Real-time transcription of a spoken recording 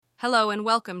Hello and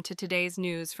welcome to today's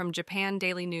news from Japan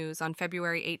Daily News on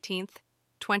February 18th,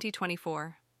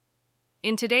 2024.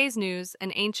 In today's news,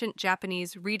 an ancient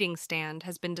Japanese reading stand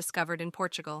has been discovered in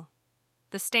Portugal.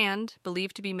 The stand,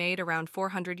 believed to be made around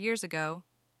 400 years ago,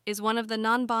 is one of the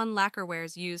Nanban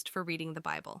lacquerwares used for reading the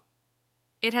Bible.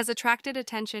 It has attracted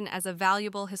attention as a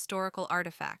valuable historical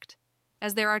artifact,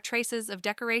 as there are traces of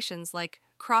decorations like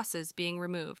crosses being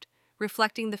removed,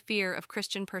 reflecting the fear of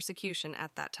Christian persecution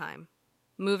at that time.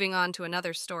 Moving on to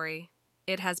another story,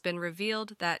 it has been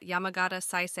revealed that Yamagata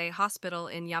Saisei Hospital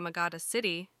in Yamagata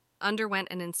City underwent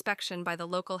an inspection by the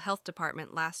local health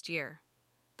department last year.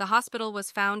 The hospital was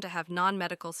found to have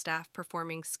non-medical staff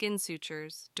performing skin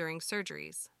sutures during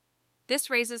surgeries. This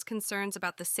raises concerns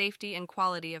about the safety and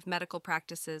quality of medical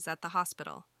practices at the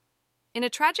hospital. In a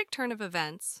tragic turn of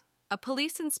events, a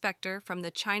police inspector from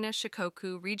the China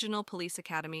Shikoku Regional Police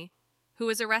Academy, who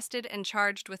was arrested and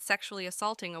charged with sexually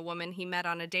assaulting a woman he met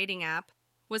on a dating app,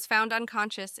 was found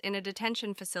unconscious in a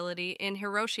detention facility in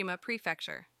Hiroshima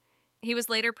Prefecture. He was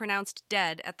later pronounced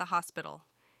dead at the hospital.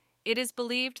 It is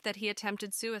believed that he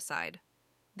attempted suicide.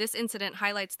 This incident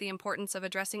highlights the importance of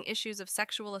addressing issues of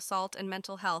sexual assault and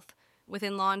mental health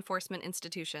within law enforcement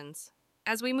institutions.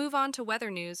 As we move on to weather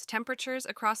news, temperatures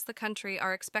across the country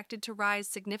are expected to rise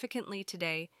significantly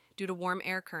today due to warm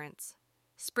air currents.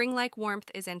 Spring-like warmth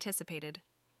is anticipated.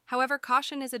 However,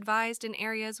 caution is advised in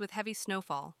areas with heavy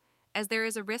snowfall, as there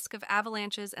is a risk of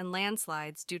avalanches and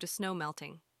landslides due to snow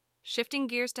melting. Shifting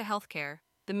gears to healthcare,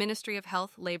 the Ministry of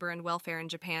Health, Labor and Welfare in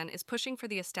Japan is pushing for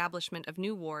the establishment of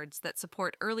new wards that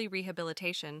support early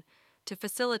rehabilitation to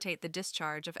facilitate the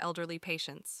discharge of elderly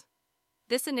patients.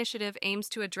 This initiative aims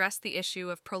to address the issue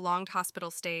of prolonged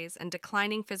hospital stays and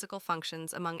declining physical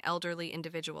functions among elderly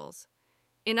individuals.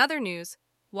 In other news,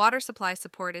 water supply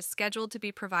support is scheduled to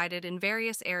be provided in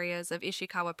various areas of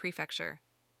Ishikawa Prefecture,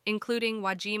 including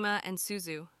Wajima and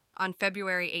Suzu, on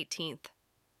February 18th.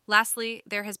 Lastly,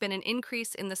 there has been an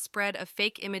increase in the spread of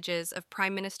fake images of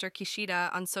Prime Minister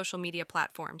Kishida on social media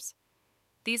platforms.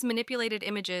 These manipulated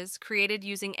images, created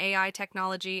using AI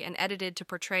technology and edited to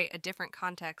portray a different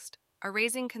context, are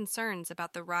raising concerns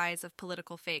about the rise of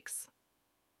political fakes.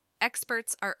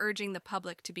 Experts are urging the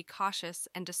public to be cautious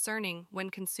and discerning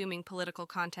when consuming political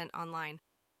content online.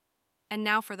 And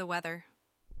now for the weather.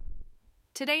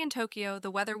 Today in Tokyo,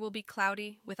 the weather will be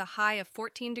cloudy with a high of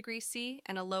 14 degrees C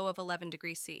and a low of 11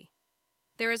 degrees C.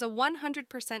 There is a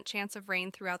 100% chance of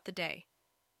rain throughout the day.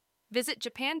 Visit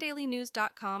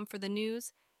japandailynews.com for the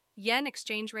news, yen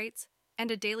exchange rates, and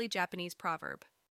a daily Japanese proverb.